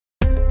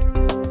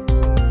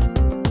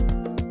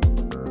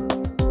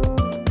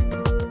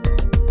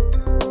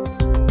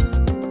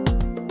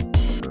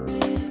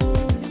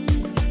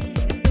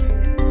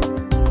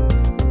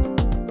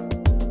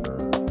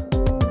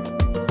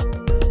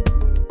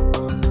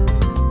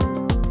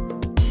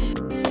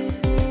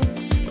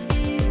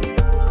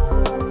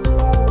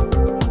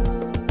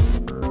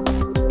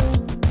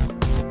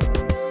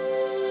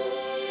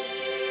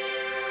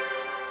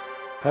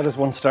How does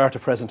one start a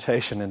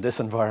presentation in this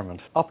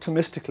environment?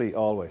 Optimistically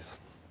always,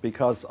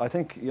 because I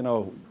think,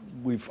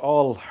 we've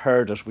all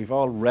heard it, we've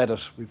all read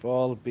it, we've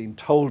all been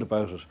told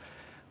about it.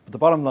 But the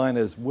bottom line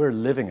is we're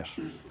living it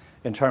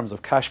in terms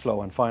of cash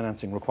flow and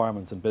financing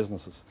requirements in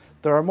businesses.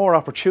 There are more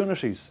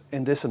opportunities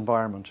in this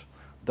environment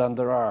than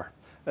there are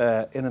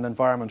in an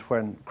environment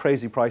when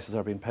crazy prices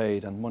are being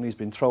paid and money's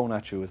been thrown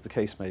at you, as the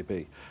case may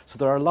be. So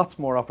there are lots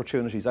more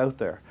opportunities out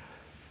there.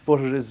 But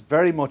it is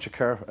very much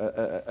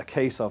a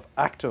case of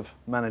active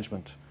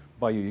management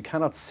by you. You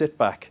cannot sit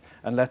back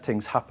and let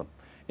things happen.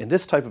 In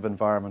this type of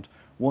environment,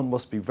 one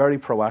must be very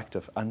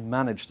proactive and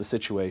manage the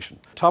situation.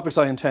 Topics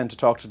I intend to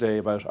talk today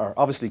about are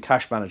obviously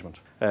cash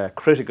management.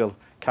 Critical,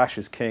 cash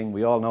is king,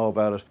 we all know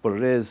about it, but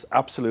it is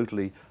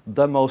absolutely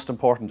the most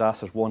important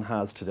asset one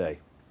has today.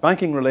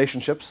 Banking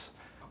relationships,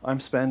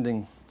 I'm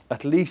spending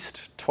at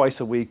least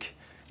twice a week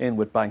in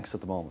with banks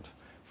at the moment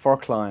for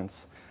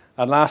clients.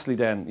 And lastly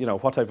then,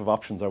 what type of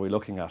options are we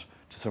looking at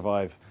to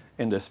survive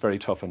in this very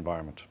tough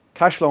environment?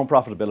 Cash flow and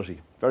profitability,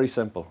 very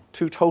simple.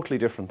 Two totally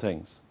different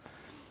things.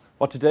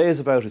 What today is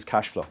about is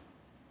cash flow.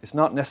 It's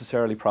not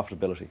necessarily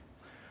profitability.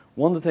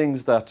 One of the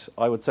things that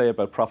I would say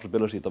about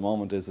profitability at the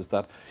moment is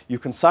that you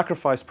can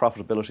sacrifice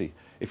profitability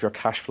if your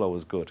cash flow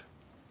is good.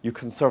 You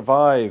can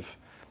survive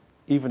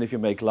even if you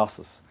make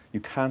losses.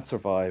 You can't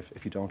survive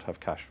if you don't have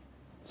cash.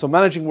 So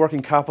managing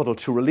working capital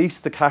to release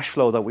the cash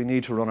flow that we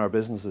need to run our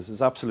businesses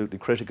is absolutely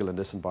critical in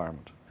this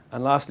environment.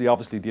 And lastly,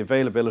 obviously, the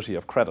availability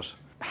of credit.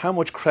 How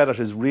much credit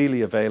is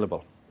really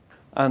available?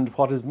 And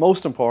what is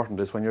most important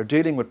is when you're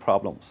dealing with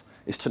problems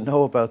is to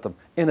know about them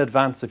in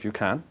advance if you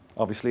can,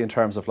 obviously in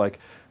terms of like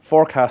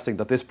forecasting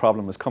that this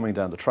problem is coming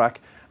down the track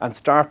and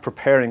start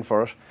preparing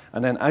for it.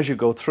 And then as you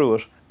go through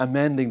it,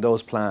 amending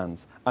those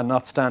plans and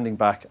not standing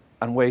back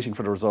and waiting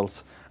for the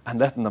results and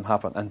letting them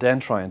happen and then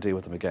try and deal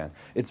with them again.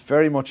 It's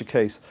very much a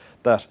case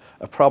that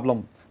a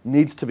problem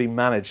needs to be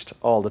managed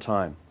all the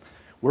time.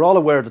 We're all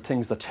aware of the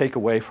things that take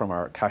away from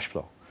our cash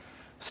flow.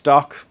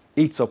 Stock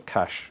eats up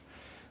cash.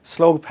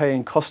 Slow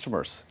paying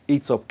customers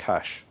eats up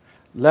cash.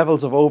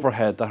 Levels of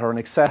overhead that are in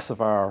excess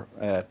of our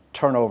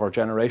turnover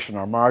generation,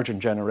 our margin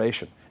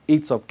generation,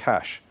 eats up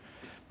cash.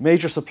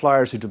 Major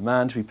suppliers who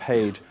demand to be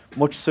paid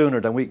much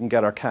sooner than we can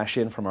get our cash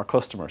in from our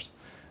customers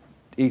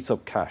eats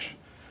up cash.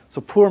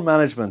 So poor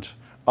management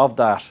of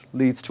that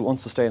leads to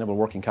unsustainable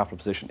working capital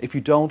position if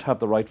you don't have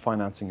the right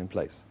financing in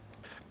place.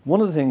 One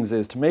of the things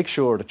is to make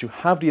sure that you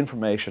have the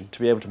information to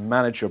be able to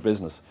manage your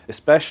business,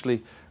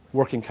 especially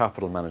working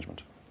capital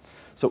management.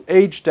 So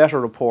aged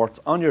debtor reports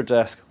on your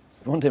desk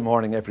Monday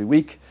morning every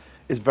week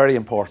is very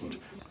important.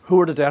 Who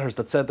are the debtors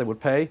that said they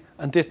would pay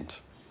and didn't,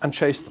 and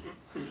chase them,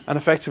 and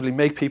effectively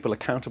make people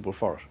accountable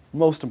for it?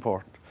 Most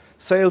important.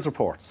 Sales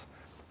reports.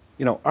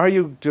 Are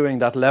you doing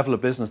that level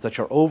of business that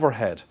your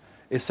overhead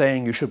is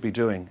saying you should be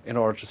doing in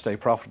order to stay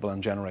profitable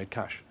and generate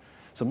cash?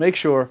 So make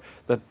sure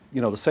that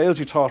the sales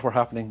you thought were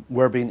happening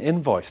were being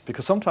invoiced,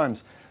 because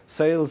sometimes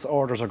sales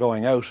orders are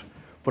going out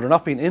but are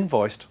not being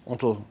invoiced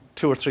until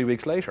 2 or 3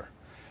 weeks later.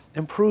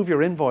 Improve your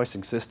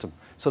invoicing system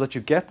so that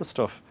you get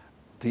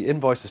the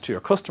invoices to your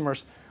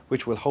customers,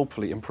 which will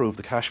hopefully improve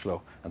the cash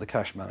flow and the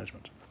cash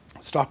management.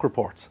 Stock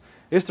reports.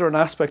 Is there an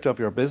aspect of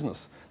your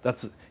business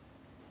that's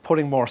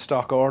putting more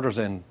stock orders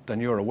in than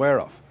you're aware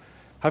of?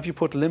 Have you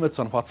put limits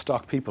on what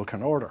stock people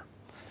can order?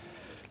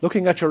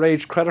 Looking at your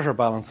aged creditor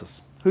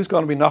balances. Who's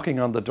going to be knocking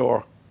on the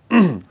door?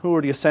 Who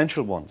are the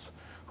essential ones?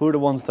 Who are the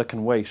ones that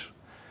can wait?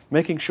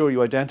 Making sure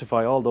you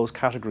identify all those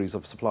categories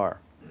of supplier.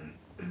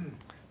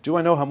 Do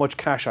I know how much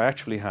cash I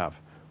actually have?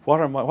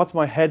 What's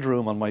my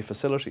headroom on my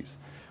facilities?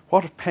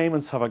 What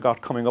payments have I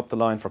got coming up the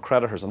line for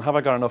creditors, and have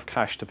I got enough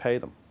cash to pay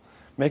them?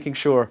 Making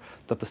sure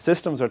that the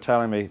systems are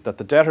telling me that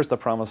the debtors that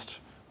promised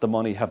the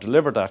money have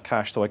delivered that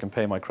cash so I can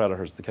pay my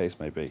creditors, the case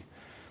may be.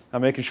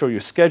 And making sure you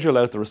schedule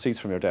out the receipts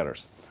from your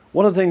debtors.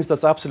 One of the things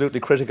that's absolutely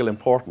critical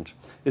important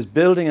is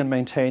building and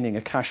maintaining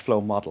a cash flow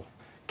model.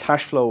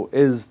 Cash flow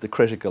is the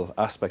critical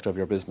aspect of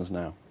your business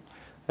now.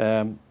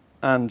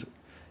 And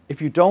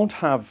if you don't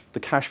have the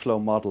cash flow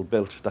model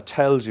built that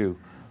tells you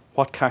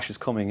what cash is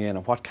coming in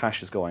and what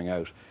cash is going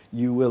out,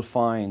 you will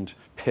find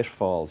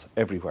pitfalls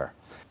everywhere.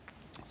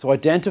 So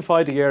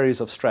identify the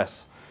areas of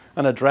stress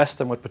and address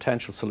them with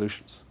potential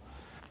solutions.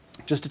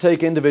 Just to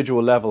take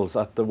individual levels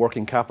at the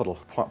working capital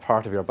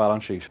part of your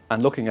balance sheet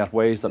and looking at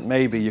ways that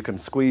maybe you can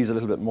squeeze a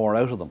little bit more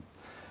out of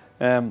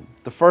them.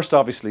 The first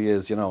obviously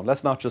is,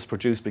 let's not just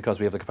produce because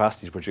we have the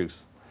capacity to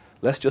produce.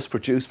 Let's just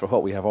produce for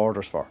what we have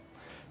orders for.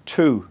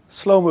 2,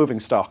 slow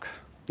moving stock.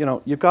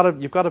 You've got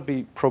to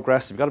be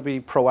progressive, you've got to be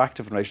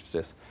proactive in relation to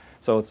this.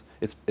 So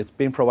it's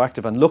being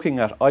proactive and looking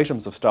at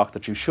items of stock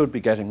that you should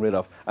be getting rid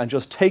of and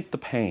just take the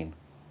pain.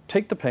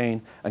 Take the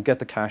pain and get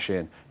the cash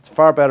in. It's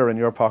far better in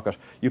your pocket.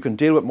 You can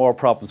deal with more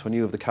problems when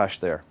you have the cash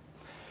there.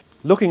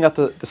 Looking at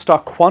the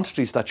stock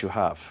quantities that you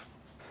have.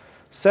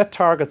 Set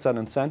targets and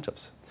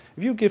incentives.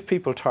 If you give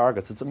people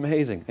targets, it's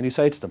amazing, and you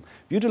say to them,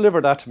 if you deliver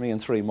that to me in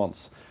 3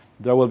 months,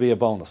 there will be a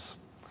bonus.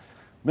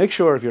 Make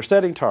sure if you're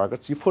setting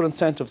targets, you put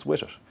incentives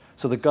with it.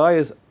 So the guy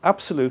is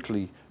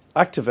absolutely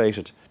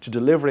activated to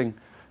delivering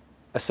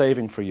a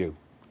saving for you,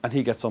 and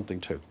he gets something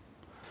too.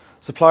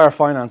 Supplier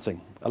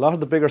financing. A lot of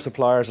the bigger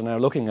suppliers are now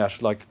looking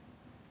at like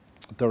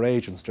their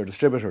agents, their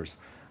distributors,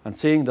 and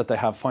seeing that they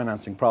have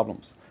financing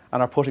problems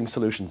and are putting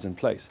solutions in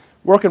place.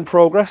 Work in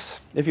progress.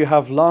 If you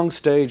have long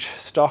stage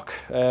stock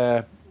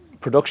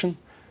production,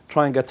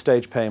 try and get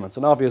stage payments.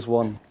 An obvious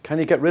one, can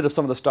you get rid of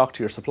some of the stock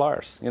to your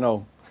suppliers, you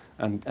know,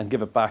 and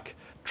give it back?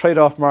 Trade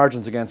off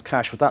margins against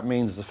cash. What that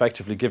means is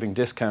effectively giving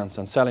discounts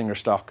and selling your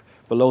stock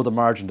below the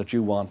margin that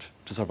you want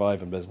to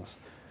survive in business.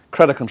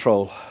 Credit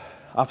control,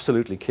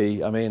 absolutely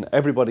key. I mean,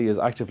 everybody is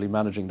actively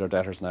managing their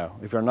debtors now.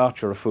 If you're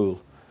not, you're a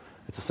fool.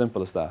 It's as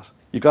simple as that.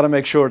 You've got to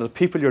make sure that the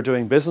people you're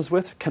doing business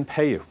with can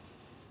pay you.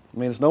 I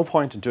mean, there's no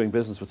point in doing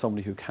business with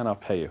somebody who cannot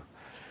pay you.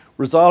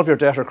 Resolve your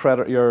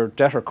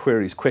debtor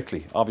queries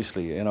quickly,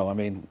 obviously. You know, I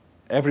mean,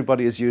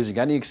 everybody is using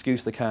any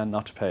excuse they can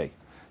not to pay.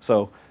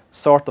 So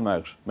sort them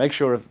out. Make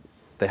sure if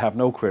they have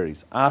no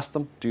queries. Ask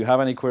them, do you have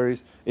any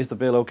queries? Is the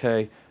bill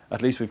okay?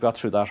 At least we've got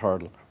through that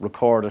hurdle.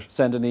 Record it,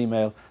 send an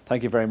email.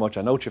 Thank you very much.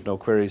 I note you have no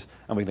queries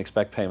and we can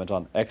expect payment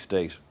on X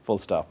date, full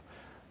stop.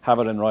 Have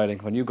it in writing.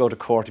 When you go to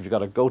court, if you've got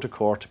to go to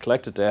court to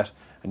collect a debt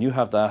and you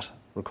have that,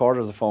 record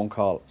it as a phone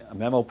call, a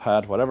memo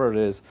pad, whatever it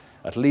is,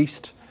 at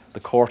least the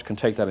court can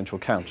take that into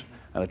account.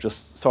 And it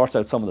just sorts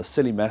out some of the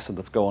silly messing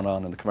that's going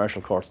on in the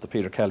commercial courts that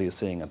Peter Kelly is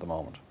seeing at the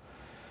moment.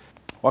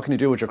 What can you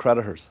do with your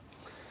creditors?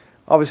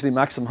 Obviously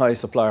maximise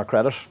supplier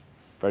credit.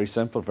 Very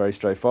simple, very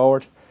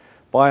straightforward.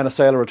 Buy on a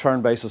sale or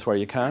return basis where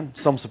you can.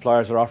 Some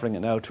suppliers are offering it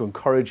now to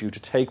encourage you to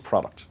take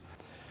product.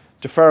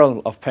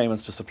 Deferral of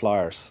payments to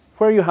suppliers.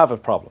 Where you have a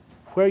problem,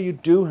 where you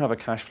do have a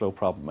cash flow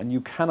problem and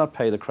you cannot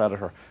pay the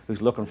creditor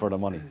who's looking for the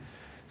money,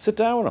 sit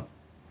down with them,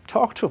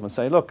 talk to them and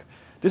say, look,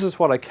 this is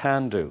what I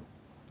can do,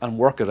 and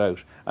work it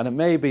out. And it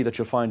may be that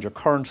you'll find your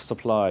current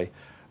supply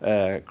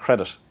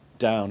credit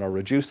down or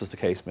reduced as the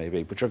case may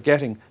be, but you're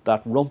getting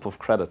that rump of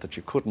credit that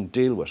you couldn't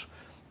deal with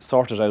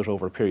sorted out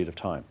over a period of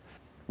time.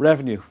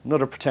 Revenue,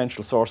 another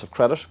potential source of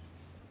credit.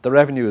 The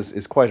revenue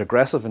is quite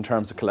aggressive in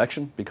terms of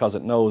collection because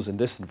it knows in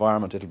this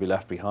environment it'll be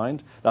left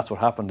behind. That's what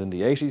happened in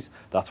the 80s,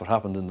 that's what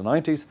happened in the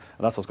 90s,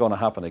 and that's what's going to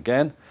happen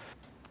again.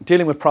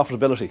 Dealing with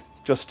profitability,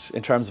 just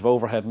in terms of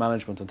overhead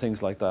management and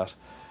things like that.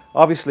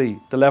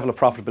 Obviously, the level of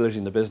profitability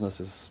in the business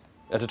is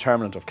a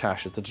determinant of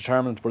cash. It's a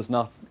determinant, but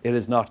it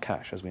is not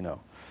cash, as we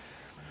know.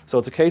 So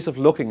it's a case of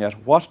looking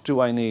at what do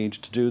I need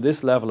to do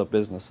this level of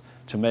business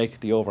to make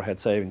the overhead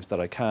savings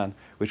that I can,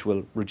 which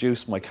will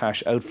reduce my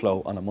cash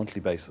outflow on a monthly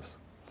basis.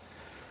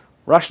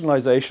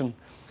 Rationalisation,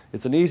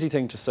 it's an easy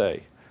thing to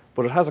say,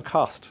 but it has a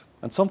cost,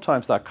 and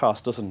sometimes that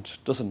cost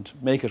doesn't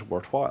make it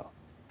worthwhile.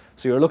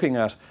 So you're looking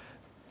at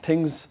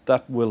things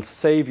that will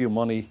save you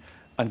money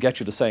and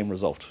get you the same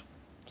result.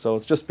 So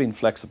it's just being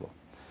flexible.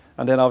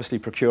 And then obviously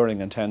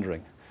procuring and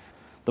tendering.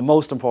 The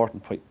most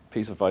important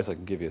piece of advice I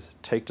can give you is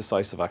take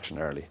decisive action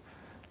early.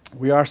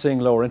 We are seeing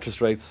lower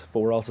interest rates, but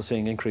we're also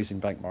seeing increasing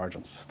bank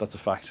margins. That's a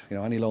fact. You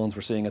know, any loans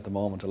we're seeing at the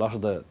moment, a lot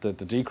of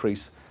the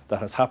decrease that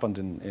has happened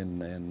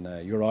in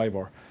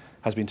Euribor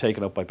has been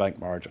taken up by bank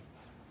margin.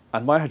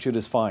 And my attitude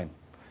is fine.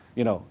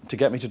 You know, to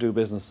get me to do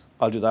business,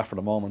 I'll do that for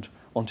the moment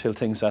until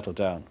things settle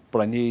down. But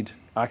I need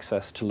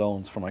access to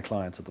loans for my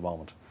clients at the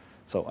moment.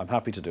 So I'm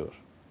happy to do it.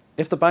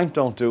 If the bank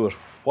don't do it,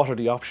 what are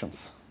the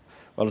options?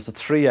 Well, it's the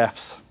 3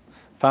 Fs.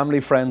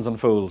 Family, friends and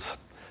fools.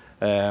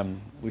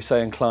 We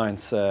say in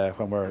clients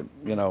when we're,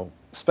 you know,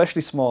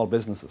 especially small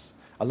businesses,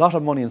 a lot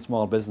of money in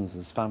small businesses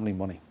is family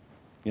money,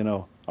 you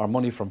know, or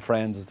money from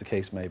friends as the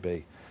case may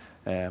be,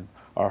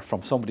 or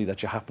from somebody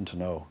that you happen to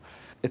know.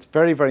 It's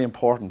very, very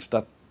important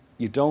that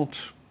you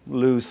don't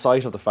lose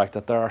sight of the fact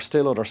that there are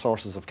still other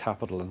sources of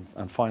capital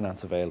and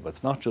finance available.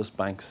 It's not just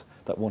banks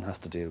that one has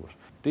to deal with.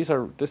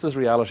 This is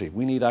reality.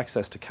 We need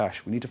access to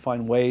cash. We need to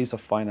find ways of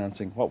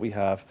financing what we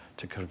have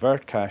to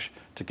convert cash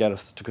to get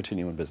us to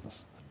continue in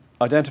business.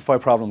 Identify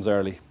problems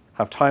early.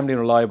 Have timely and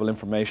reliable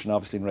information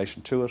obviously in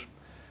relation to it.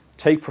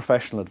 Take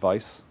professional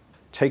advice.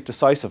 Take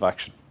decisive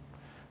action.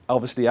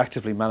 Obviously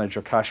actively manage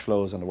your cash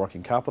flows and the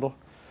working capital.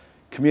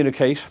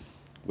 Communicate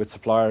with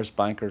suppliers,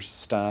 bankers,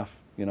 staff.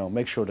 You know,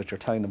 make sure that you're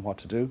telling them what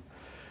to do.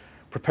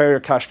 Prepare your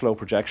cash flow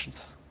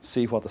projections.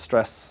 See what the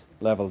stress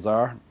levels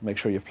are. Make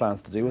sure you have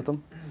plans to deal with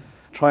them.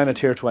 Try and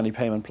adhere to any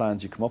payment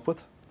plans you come up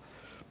with.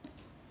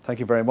 Thank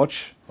you very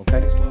much.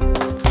 Okay.